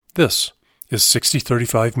This is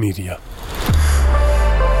 6035 Media.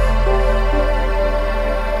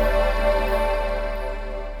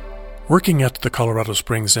 Working at the Colorado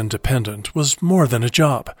Springs Independent was more than a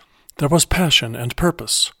job. There was passion and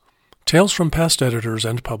purpose. Tales from past editors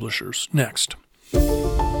and publishers, next. In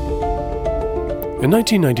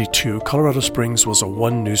 1992, Colorado Springs was a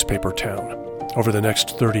one-newspaper town. Over the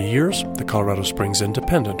next 30 years, the Colorado Springs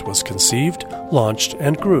Independent was conceived, launched,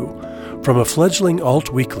 and grew from a fledgling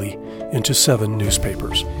alt-weekly into 7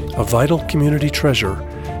 newspapers, a vital community treasure,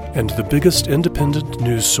 and the biggest independent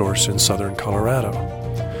news source in southern Colorado.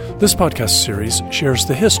 This podcast series shares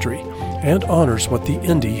the history and honors what the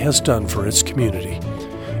Indy has done for its community.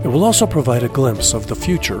 It will also provide a glimpse of the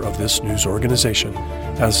future of this news organization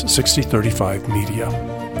as 6035 Media.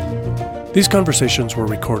 These conversations were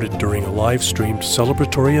recorded during a live-streamed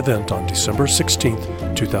celebratory event on December 16,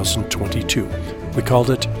 2022. We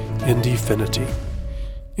called it Indyfinity.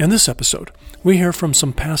 In this episode, we hear from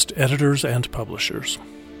some past editors and publishers.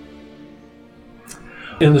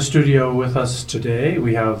 In the studio with us today,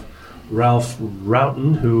 we have Ralph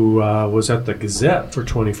Routon, who was at the Gazette for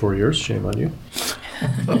 24 years. Shame on you.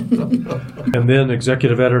 And then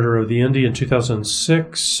executive editor of the Indy in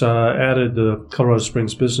 2006, added the Colorado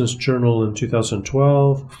Springs Business Journal in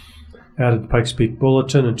 2012, added the Pikes Peak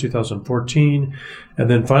Bulletin in 2014, and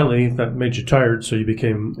then finally, that made you tired, so you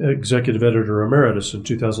became executive editor emeritus in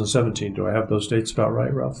 2017. Do I have those dates about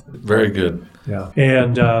right, Ralph? Very good. Yeah.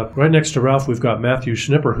 And right next to Ralph, we've got Matthew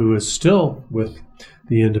Schnipper, who is still with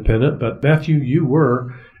the Independent. But Matthew, you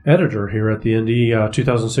were editor here at the Indy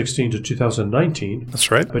 2016 to 2019. That's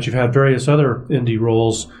right. But you've had various other Indy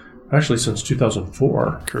roles actually since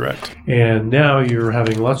 2004. Correct. And now you're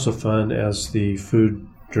having lots of fun as the food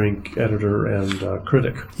drink editor and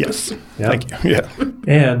critic. Yes. Yeah? Thank you. Yeah.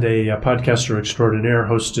 And a podcaster extraordinaire,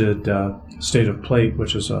 hosted State of Plate,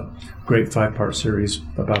 which is a great 5-part series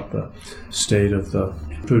about the state of the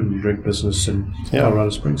food and drink business in Colorado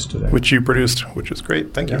Springs today. Which you produced, which is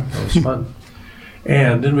great. Thank you. That was fun.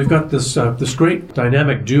 And then we've got this great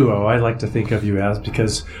dynamic duo, I like to think of you as,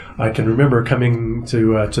 because I can remember coming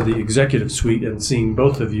to the executive suite and seeing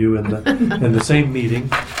both of you in the same meeting.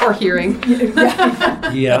 Or hearing.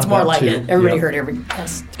 Yeah, that's more like it. Everybody heard every.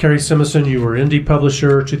 Yes. Carrie Simison, you were Indy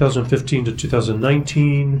publisher 2015 to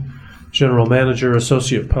 2019, general manager,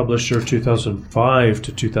 associate publisher 2005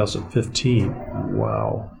 to 2015.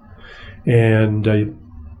 Wow. And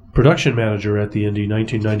production manager at the Indy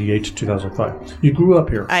 1998 to 2005. You grew up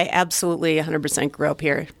here. I absolutely 100% grew up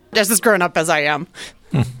here. Just as grown up as I am.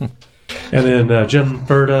 And then Jen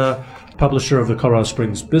Ferda, publisher of the Colorado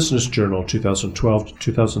Springs Business Journal 2012 to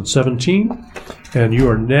 2017. And you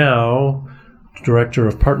are now Director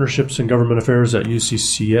of Partnerships and Government Affairs at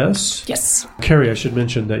UCCS. Yes. Carrie, I should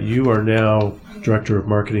mention that you are now Director of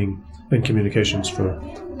Marketing and Communications for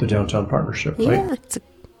the Downtown Partnership, right? Yeah, it's a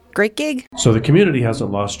great gig. So the community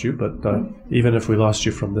hasn't lost you, but even if we lost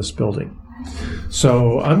you from this building.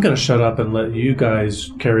 So I'm going to shut up and let you guys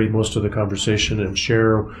carry most of the conversation and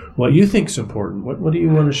share what you think is important. What do you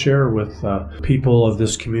want to share with people of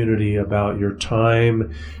this community about your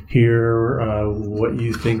time here, what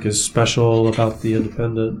you think is special about the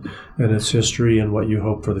Independent and its history, and what you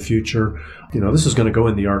hope for the future? This is going to go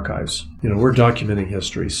in the archives. We're documenting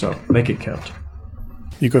history, so make it count.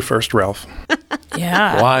 You go first, Ralph.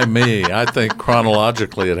 Yeah. Why me? I think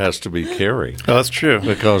chronologically it has to be Carrie. Oh, that's true.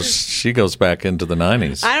 Because she goes back into the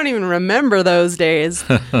 90s. I don't even remember those days.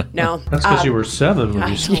 No. That's because you were 7 when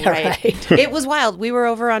you started. Yeah, right. It was wild. We were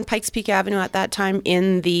over on Pikes Peak Avenue at that time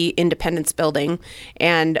in the Independence building.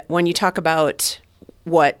 And when you talk about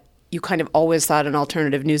what you kind of always thought an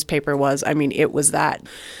alternative newspaper was, it was that.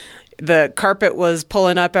 The carpet was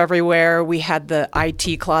pulling up everywhere. We had the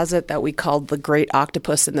IT closet that we called the Great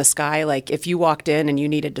Octopus in the Sky. Like, if you walked in and you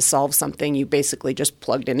needed to solve something, you basically just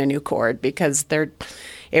plugged in a new cord, because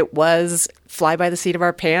it was fly by the seat of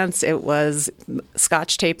our pants. It was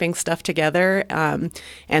scotch taping stuff together.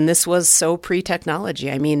 And this was so pre-technology.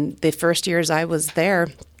 The first years I was there,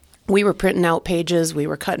 we were printing out pages. We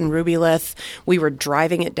were cutting Rubylith. We were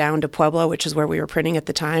driving it down to Pueblo, which is where we were printing at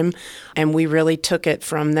the time. And we really took it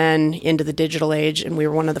from then into the digital age. And we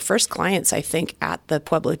were one of the first clients, I think, at the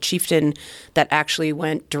Pueblo Chieftain that actually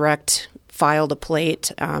went direct, filed a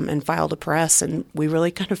plate, and filed a press. And we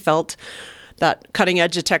really kind of felt that cutting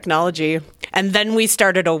edge of technology. And then we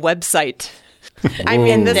started a website.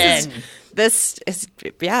 This is,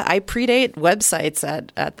 I predate websites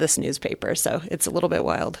at this newspaper, so it's a little bit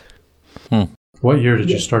wild. What year did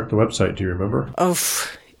you start the website? Do you remember? Oh,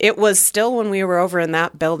 It was still when we were over in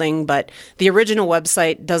that building, but the original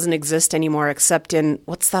website doesn't exist anymore except in,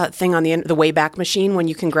 what's that thing on the end, the Wayback Machine when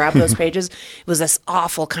you can grab those pages? It was this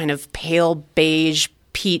awful kind of pale beige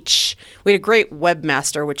peach. We had a great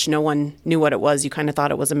webmaster, which no one knew what it was. You kind of thought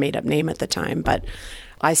it was a made-up name at the time, but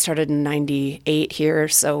I started in 98 here,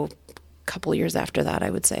 so a couple of years after that, I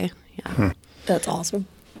would say. Yeah. That's awesome.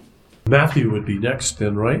 Matthew would be next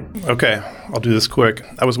then, right? Okay, I'll do this quick.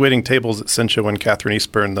 I was waiting tables at Cincha when Catherine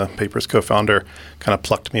Eastburn, the paper's co-founder, kind of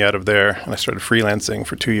plucked me out of there, and I started freelancing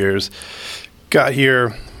for 2 years. Got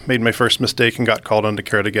here, made my first mistake, and got called into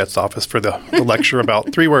Kara DeGette's office for the lecture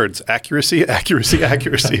about 3 words: accuracy, accuracy,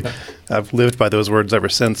 accuracy. I've lived by those words ever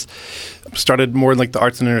since. Started more in like the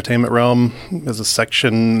arts and entertainment realm as a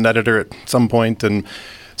section editor at some point, and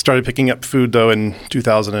started picking up food, though, in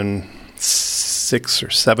 2006 or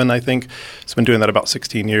 7, I think. So I've been doing that about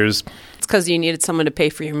 16 years. It's because you needed someone to pay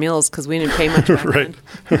for your meals because we didn't pay much back Right,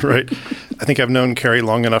 right. I think I've known Carrie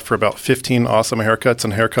long enough for about 15 awesome haircuts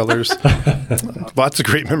and hair colors. Lots of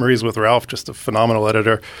great memories with Ralph, just a phenomenal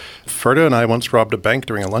editor. Ferda and I once robbed a bank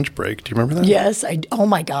during a lunch break. Do you remember that? Yes. Oh,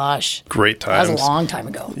 my gosh. Great times. That was a long time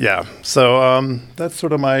ago. Yeah. So that's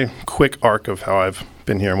sort of my quick arc of how I've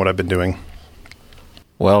been here and what I've been doing.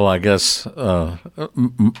 Well, I guess I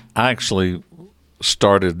actually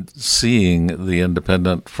started seeing the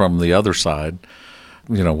Independent from the other side,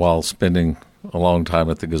 while spending a long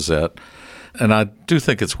time at the Gazette. And I do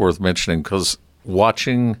think it's worth mentioning because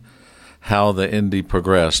watching how the Indy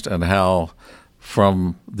progressed and how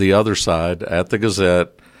from the other side at the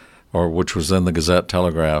Gazette, or which was then the Gazette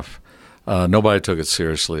Telegraph, nobody took it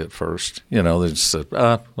seriously at first. They just said,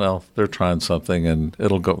 well, they're trying something and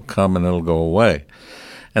it'll come and it'll go away.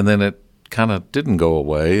 And then it kind of didn't go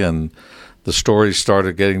away, and the stories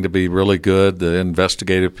started getting to be really good. The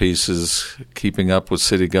investigative pieces, keeping up with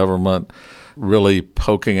city government, really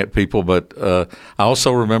poking at people. But I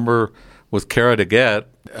also remember with Kara DeGette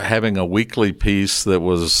having a weekly piece that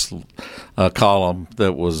was a column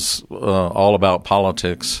that was all about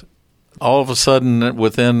politics. All of a sudden,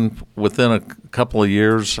 within a couple of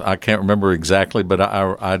years, I can't remember exactly, but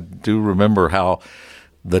I do remember how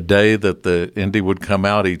the day that the Indy would come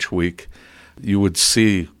out each week, you would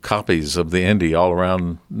see copies of the Indy all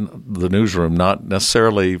around the newsroom, not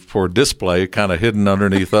necessarily for display, kind of hidden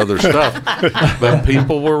underneath other stuff, but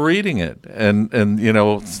people were reading it and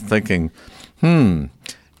thinking,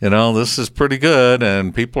 this is pretty good,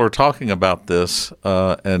 and people are talking about this,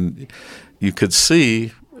 and you could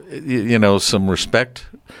see, some respect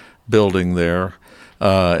building there.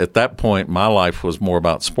 At that point, my life was more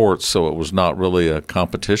about sports, so it was not really a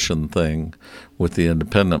competition thing with the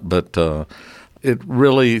Independent. But it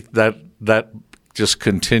really that just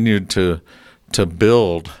continued to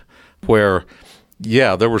build. Where,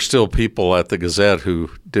 there were still people at the Gazette who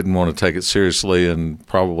didn't want to take it seriously, and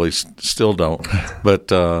probably still don't. But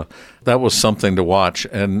that was something to watch.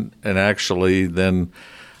 And actually, then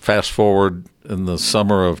fast forward in the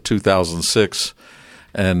summer of 2006,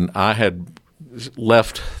 and I had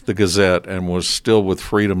left the Gazette and was still with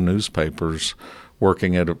Freedom Newspapers,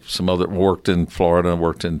 working at worked in Florida,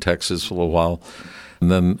 worked in Texas for a little while. And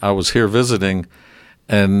then I was here visiting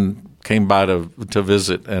and came by to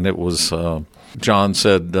visit, and it was, John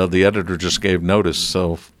said, the editor just gave notice.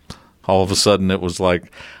 So all of a sudden it was like,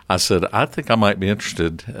 I said, I think I might be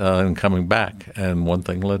interested in coming back. And one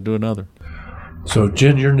thing led to another. So,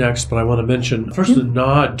 Jen, you're next, but I want to mention first a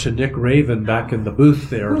nod to Nick Raven back in the booth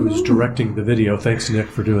there, who's directing the video. Thanks, Nick,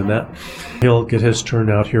 for doing that. He'll get his turn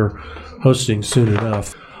out here hosting soon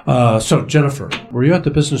enough. So, Jennifer, were you at the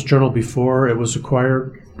Business Journal before it was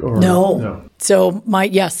acquired? Or No. So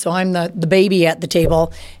I'm the baby at the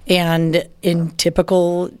table, and in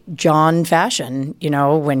typical John fashion,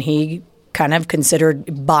 when he kind of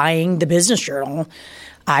considered buying the Business Journal,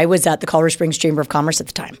 I was at the Colorado Springs Chamber of Commerce at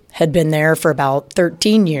the time, had been there for about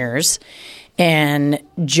 13 years, and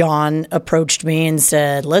John approached me and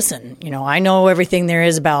said, listen, I know everything there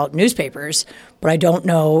is about newspapers, but I don't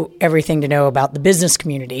know everything to know about the business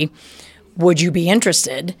community. Would you be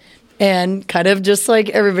interested? And kind of just like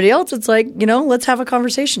everybody else, it's like, let's have a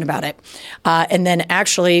conversation about it. And then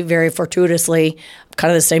actually, very fortuitously,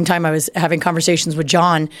 kind of the same time I was having conversations with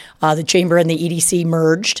John, the Chamber and the EDC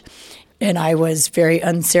merged. And I was very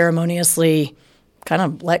unceremoniously kind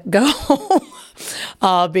of let go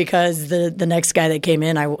because the next guy that came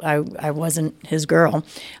in, I wasn't his girl.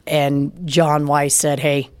 And John Weiss said,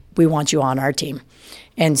 hey, we want you on our team.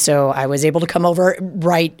 And so I was able to come over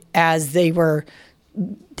right as they were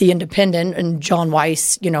the Independent and John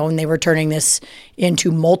Weiss, and they were turning this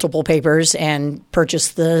into multiple papers and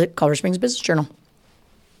purchased the Colorado Springs Business Journal.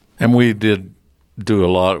 And we did do a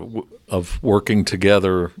lot of working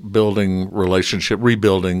together, building relationship,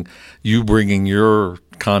 rebuilding, you bringing your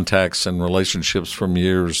contacts and relationships from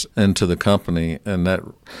years into the company. And that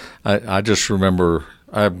I just remember,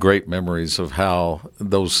 I have great memories of how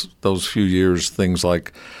those few years, things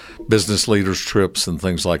like business leaders trips and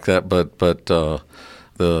things like that. But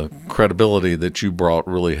the credibility that you brought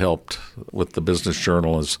really helped with the Business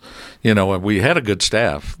Journal. Is, we had a good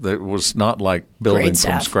staff. That was not like building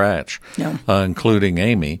from scratch, no. Including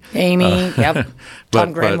Amy. Yep.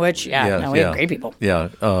 Tom Greenwich. We have great people. Yeah,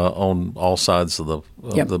 on all sides of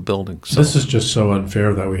the building. So. This is just so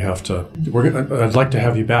unfair that we have to. I'd like to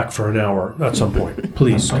have you back for an hour at some point.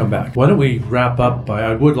 Please come back. Why don't we wrap up by?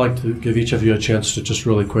 I would like to give each of you a chance to just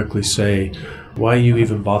really quickly say why you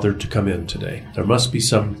even bothered to come in today. There must be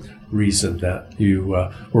some reason that you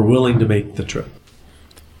were willing to make the trip.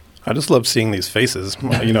 I just love seeing these faces.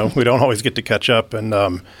 We don't always get to catch up.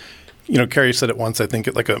 And, Carrie said it once, I think,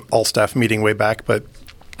 at like an all-staff meeting way back, but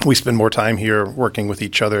we spend more time here working with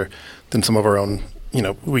each other than some of our own,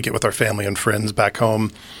 we get with our family and friends back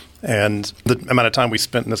home. And the amount of time we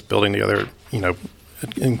spent in this building together,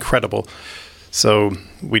 incredible. So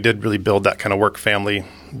we did really build that kind of work-family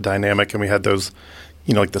dynamic, and we had those,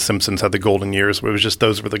 like The Simpsons had the golden years, where it was just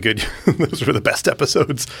those were the good, those were the best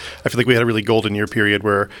episodes. I feel like we had a really golden year period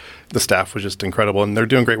where the staff was just incredible, and they're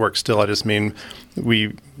doing great work still. I just mean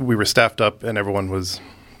we were staffed up, and everyone was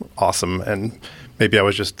awesome, and maybe I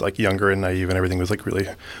was just like younger and naive, and everything was like really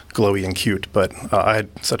glowy and cute. But I had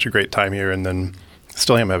such a great time here, and then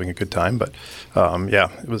still am having a good time. But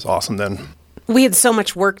it was awesome then. We had so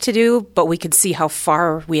much work to do, but we could see how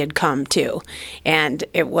far we had come too. And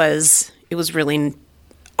it was really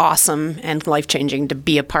awesome and life-changing to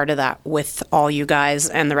be a part of that with all you guys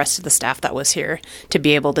and the rest of the staff that was here, to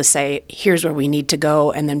be able to say, here's where we need to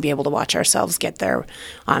go, and then be able to watch ourselves get there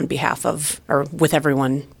on behalf of, or with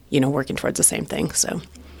everyone, working towards the same thing. So,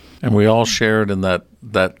 and we all shared in that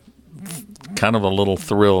kind of a little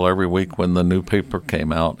thrill every week when the new paper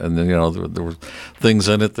came out, and then there were things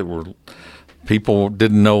in it that were. People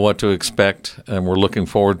didn't know what to expect, and we're looking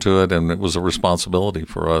forward to it, and it was a responsibility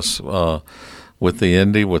for us with the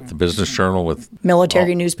Indy, with the Business Journal, with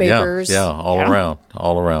military newspapers. All around.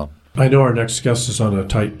 I know our next guest is on a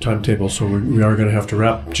tight timetable, so we are going to have to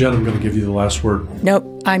wrap. Jen, I'm going to give you the last word.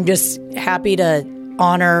 Nope. I'm just happy to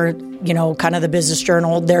honor, kind of the Business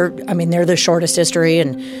Journal. They're the shortest history,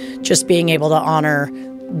 and just being able to honor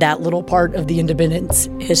that little part of the independence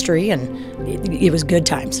history, and it was good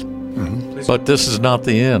times. Mm-hmm. But this is not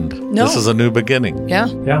the end. No. This is a new beginning. Yeah.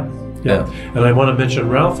 And I want to mention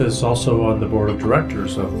Ralph is also on the board of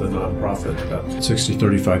directors of the nonprofit that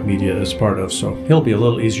 6035 Media is part of, so he'll be a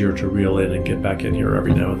little easier to reel in and get back in here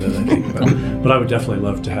every now and then, I think. But I would definitely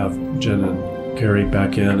love to have Jen and Carrie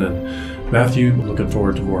back in, and Matthew, looking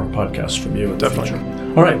forward to more podcasts from you in the future.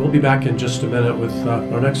 All right, we'll be back in just a minute with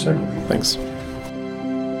our next segment. Thanks.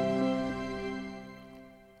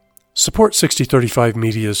 Support 6035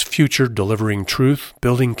 Media's future, delivering truth,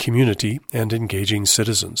 building community, and engaging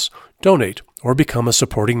citizens. Donate or become a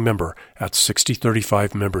supporting member at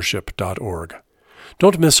 6035membership.org.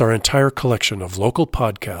 Don't miss our entire collection of local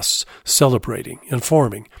podcasts celebrating,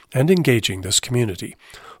 informing, and engaging this community.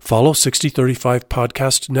 Follow 6035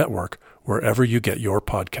 Podcast Network wherever you get your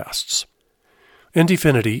podcasts.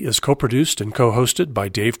 Indyfinity is co-produced and co-hosted by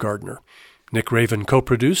Dave Gardner. Nick Raven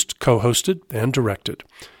co-produced, co-hosted, and directed.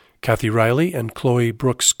 Kathy Riley and Chloe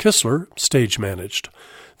Brooks Kissler stage managed.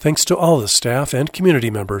 Thanks to all the staff and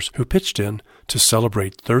community members who pitched in to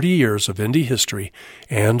celebrate 30 years of Indy history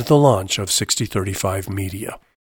and the launch of 6035 Media.